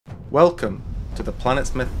Welcome to the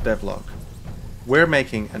PlanetSmith devlog. We're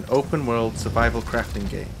making an open-world survival crafting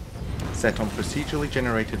game set on procedurally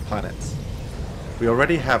generated planets. We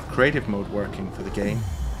already have creative mode working for the game,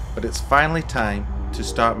 but it's finally time to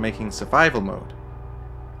start making survival mode.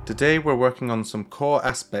 Today we're working on some core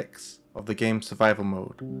aspects of the game's survival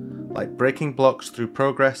mode, like breaking blocks through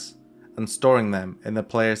progress and storing them in the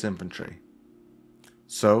player's inventory.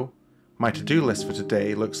 So, my to-do list for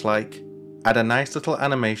today looks like: add a nice little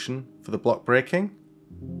animation for the block breaking,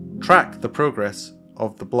 track the progress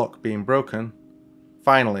of the block being broken,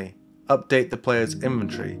 finally, update the player's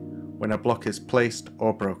inventory when a block is placed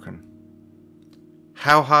or broken.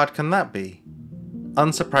 How hard can that be?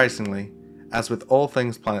 Unsurprisingly, as with all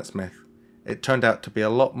things PlanetSmith, it turned out to be a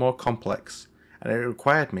lot more complex, and it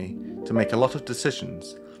required me to make a lot of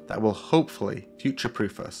decisions that will hopefully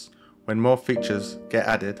future-proof us when more features get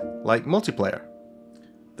added, like multiplayer.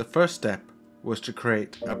 The first step was to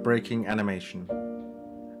create a breaking animation.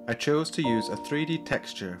 I chose to use a 3D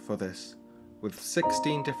texture for this, with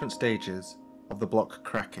 16 different stages of the block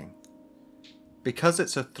cracking. Because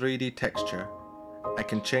it's a 3D texture, I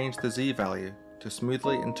can change the Z value to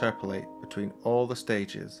smoothly interpolate between all the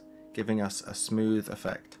stages, giving us a smooth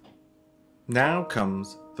effect. Now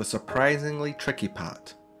comes the surprisingly tricky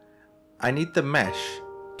part. I need the mesh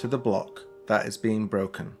to the block that is being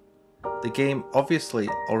broken. The game obviously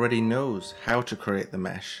already knows how to create the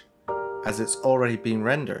mesh, as it's already been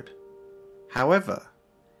rendered. However,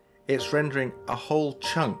 it's rendering a whole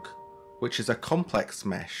chunk, which is a complex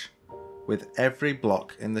mesh, with every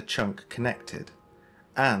block in the chunk connected,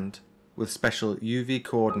 and with special UV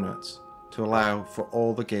coordinates to allow for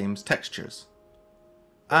all the game's textures.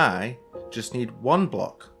 I just need one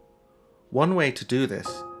block. One way to do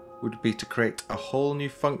this would be to create a whole new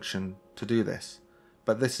function to do this,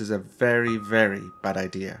 but this is a very bad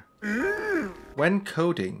idea. When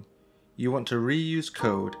coding, you want to reuse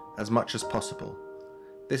code as much as possible.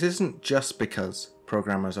 This isn't just because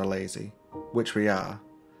programmers are lazy, which we are.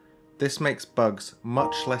 This makes bugs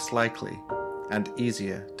much less likely and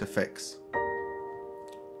easier to fix.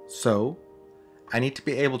 So, I need to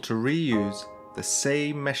be able to reuse the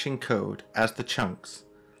same meshing code as the chunks.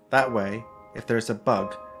 That way, if there is a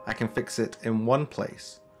bug, I can fix it in one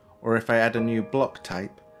place, or if I add a new block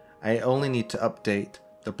type, I only need to update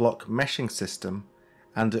the block meshing system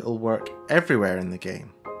and it will work everywhere in the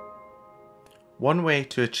game. One way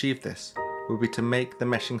to achieve this would be to make the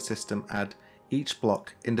meshing system add each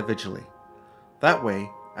block individually. That way,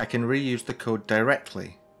 I can reuse the code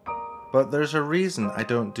directly. But there's a reason I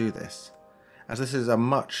don't do this, as this is a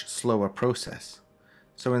much slower process.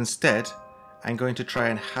 So instead, I'm going to try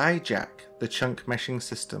and hijack the chunk meshing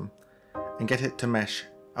system and get it to mesh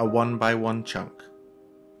a 1x1 chunk.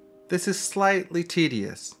 This is slightly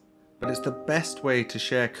tedious, but it's the best way to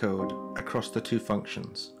share code across the two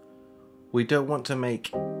functions. We don't want to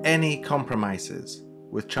make any compromises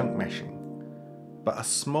with chunk meshing, but a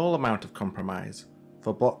small amount of compromise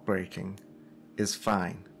for block breaking is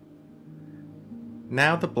fine.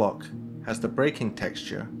 Now the block has the breaking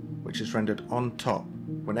texture, which is rendered on top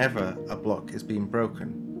whenever a block is being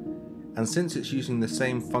broken, and since it's using the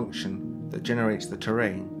same function that generates the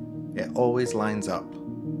terrain, it always lines up.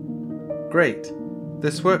 Great!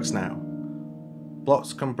 This works now.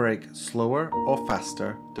 Blocks can break slower or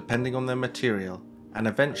faster depending on their material and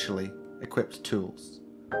eventually equipped tools.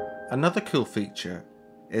 Another cool feature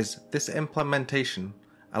is this implementation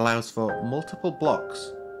allows for multiple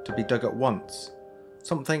blocks to be dug at once,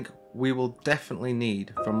 something we will definitely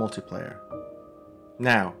need for multiplayer.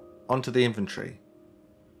 Now, onto the inventory.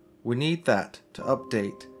 We need that to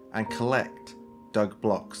update and collect dug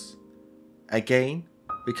blocks. Again,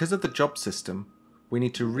 because of the job system, we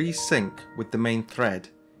need to resync with the main thread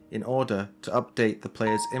in order to update the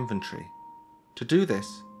player's inventory. To do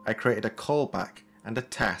this, I created a callback and a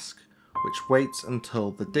task which waits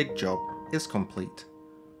until the dig job is complete.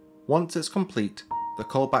 Once it's complete, the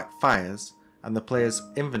callback fires and the player's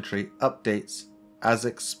inventory updates as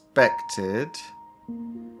expected.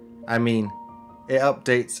 I mean, it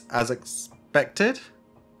updates as expected?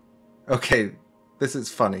 Okay, this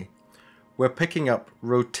is funny. We're picking up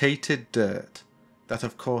rotated dirt. That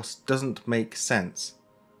of course doesn't make sense.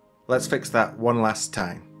 Let's fix that one last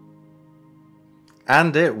time.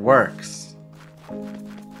 And it works!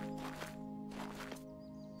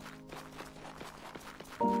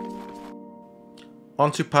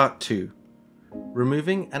 On to part 2.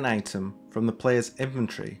 Removing an item from the player's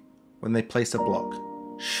inventory when they place a block.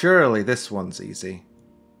 Surely this one's easy.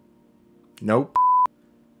 Nope.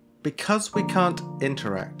 Because we can't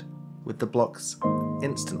interact with the blocks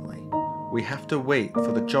instantly, we have to wait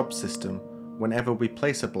for the job system whenever we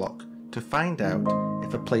place a block to find out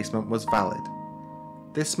if a placement was valid.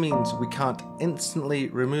 This means we can't instantly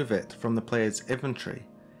remove it from the player's inventory,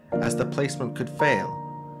 as the placement could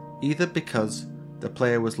fail, either because the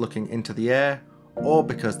player was looking into the air or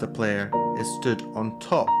because the player is stood on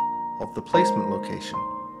top of the placement location.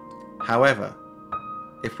 However,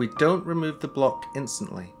 if we don't remove the block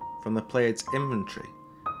instantly from the player's inventory,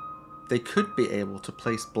 they could be able to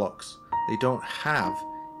place blocks they don't have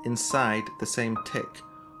inside the same tick,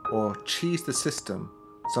 or cheese the system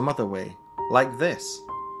some other way, like this.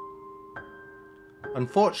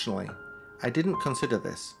 Unfortunately, I didn't consider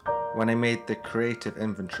this when I made the creative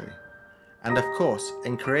inventory, and of course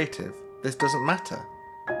in creative this doesn't matter.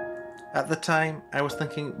 At the time I was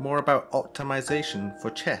thinking more about optimization for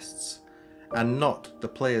chests and not the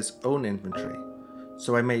player's own inventory,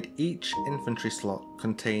 so I made each inventory slot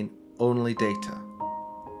contain only data.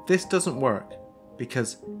 This doesn't work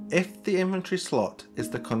because if the inventory slot is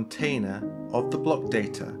the container of the block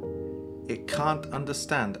data, it can't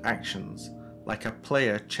understand actions like a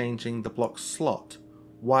player changing the block slot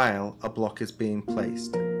while a block is being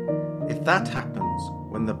placed. If that happens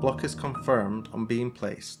when the block is confirmed on being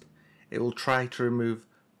placed, it will try to remove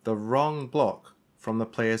the wrong block from the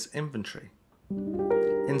player's inventory.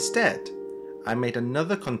 Instead, I made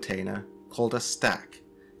another container called a stack.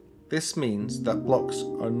 This means that blocks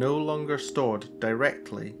are no longer stored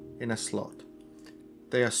directly in a slot.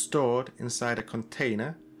 They are stored inside a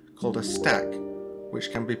container called a stack,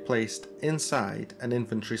 which can be placed inside an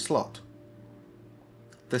inventory slot.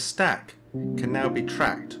 The stack can now be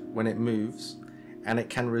tracked when it moves, and it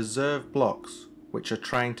can reserve blocks which are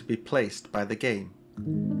trying to be placed by the game.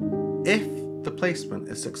 If the placement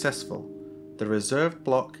is successful, the reserved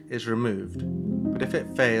block is removed, but if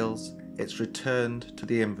it fails, it's returned to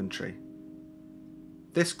the inventory.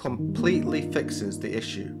 This completely fixes the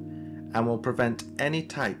issue and will prevent any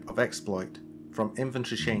type of exploit from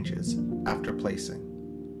inventory changes after placing.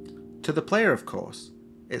 To the player, of course,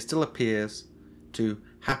 it still appears to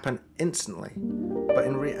happen instantly, but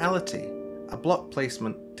in reality, a block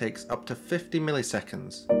placement takes up to 50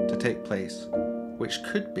 milliseconds to take place, which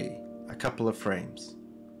could be a couple of frames.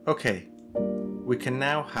 Okay, we can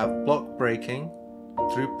now have block breaking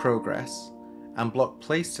through progress and block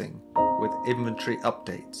placing with inventory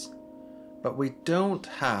updates, but we don't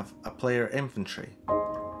have a player inventory,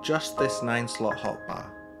 just this 9-slot hotbar.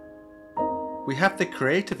 We have the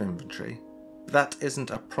creative inventory, but that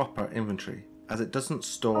isn't a proper inventory as it doesn't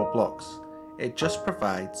store blocks. It just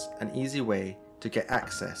provides an easy way to get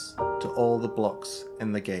access to all the blocks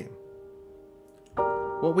in the game.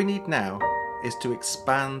 What we need now is to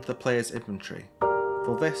expand the player's inventory.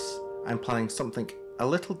 For this, I'm planning something a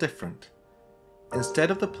little different.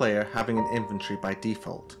 Instead of the player having an inventory by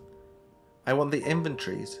default, I want the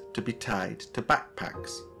inventories to be tied to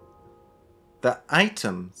backpacks. The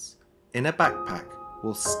items in a backpack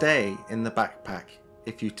will stay in the backpack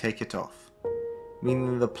if you take it off,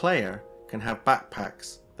 meaning the player can have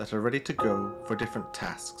backpacks that are ready to go for different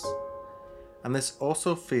tasks. And this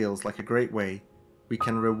also feels like a great way we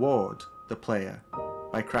can reward the player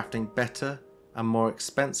by crafting better and more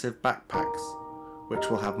expensive backpacks, which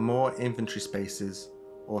will have more inventory spaces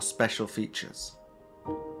or special features.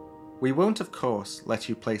 We won't, of course, let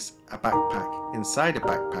you place a backpack inside a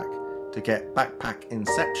backpack to get backpack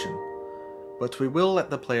inception, but we will let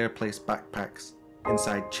the player place backpacks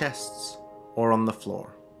inside chests or on the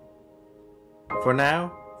floor. For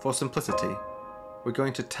now, for simplicity, we're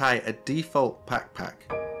going to tie a default backpack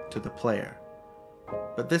to the player,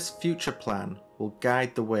 but this future plan will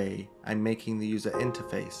guide the way I'm making the user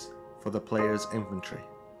interface for the player's inventory.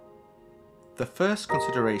 The first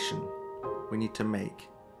consideration we need to make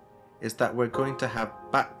is that we're going to have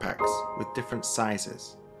backpacks with different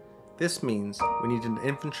sizes. This means we need an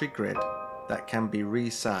inventory grid that can be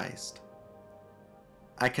resized.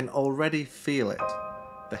 I can already feel it.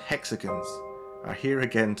 The hexagons are here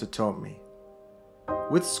again to taunt me.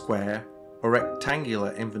 With square or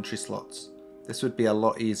rectangular inventory slots, this would be a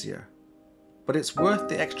lot easier, but it's worth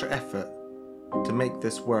the extra effort to make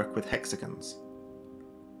this work with hexagons.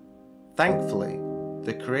 Thankfully,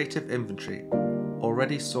 the creative inventory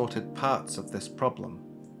already sorted parts of this problem.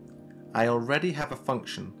 I already have a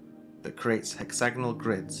function that creates hexagonal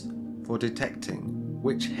grids for detecting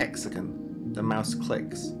which hexagon the mouse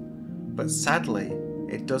clicks, but sadly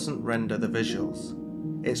it doesn't render the visuals.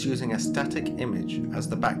 It's using a static image as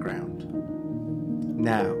the background.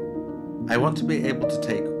 Now, I want to be able to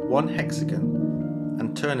take one hexagon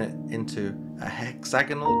and turn it into a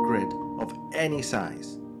hexagonal grid of any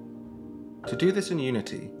size. To do this in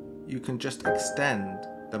Unity, you can just extend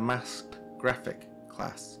the masked graphic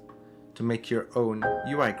class to to make your own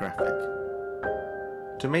UI graphic.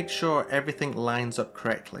 To make sure everything lines up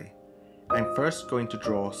correctly, I'm first going to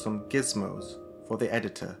draw some gizmos for the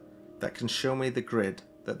editor that can show me the grid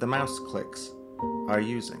that the mouse clicks are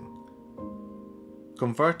using.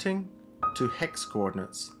 Converting to hex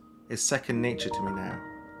coordinates is second nature to me now.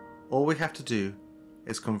 All we have to do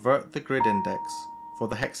is convert the grid index for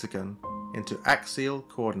the hexagon into axial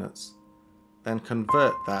coordinates, then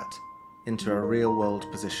convert that into a real-world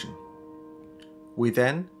position. We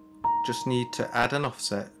then just need to add an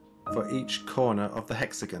offset for each corner of the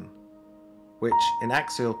hexagon, which in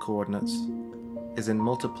axial coordinates is in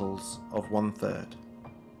multiples of 1/3.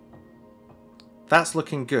 That's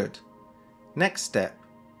looking good. Next step,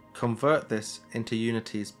 convert this into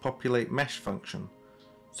Unity's populate mesh function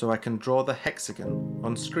so I can draw the hexagon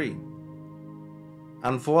on screen.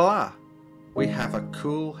 And voila! We have a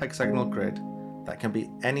cool hexagonal grid that can be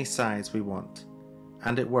any size we want,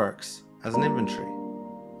 and it works as an inventory.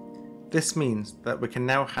 This means that we can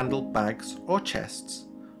now handle bags or chests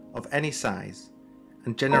of any size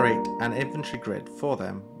and generate an inventory grid for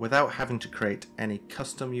them without having to create any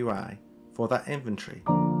custom UI for that inventory,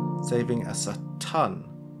 saving us a ton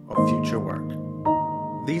of future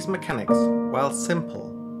work. These mechanics, while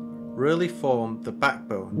simple, really form the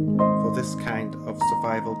backbone for this kind of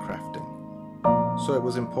survival crafting, so it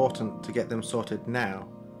was important to get them sorted now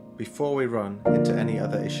before we run into any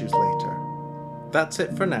other issues later. That's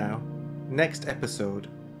it for now. Next episode,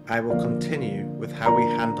 I will continue with how we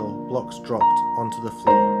handle blocks dropped onto the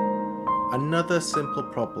floor. Another simple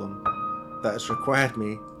problem that has required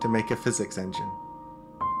me to make a physics engine.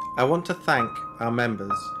 I want to thank our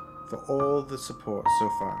members for all the support so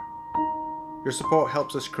far. Your support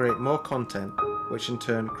helps us create more content, which in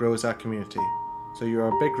turn grows our community, so you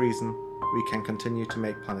are a big reason we can continue to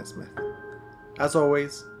make PlanetSmith. As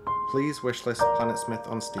always, please wishlist PlanetSmith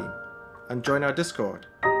on Steam and join our Discord.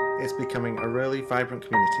 It's becoming a really vibrant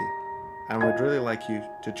community, and we'd really like you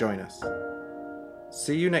to join us.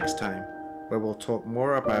 See you next time, where we'll talk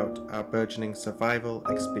more about our burgeoning survival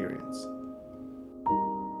experience.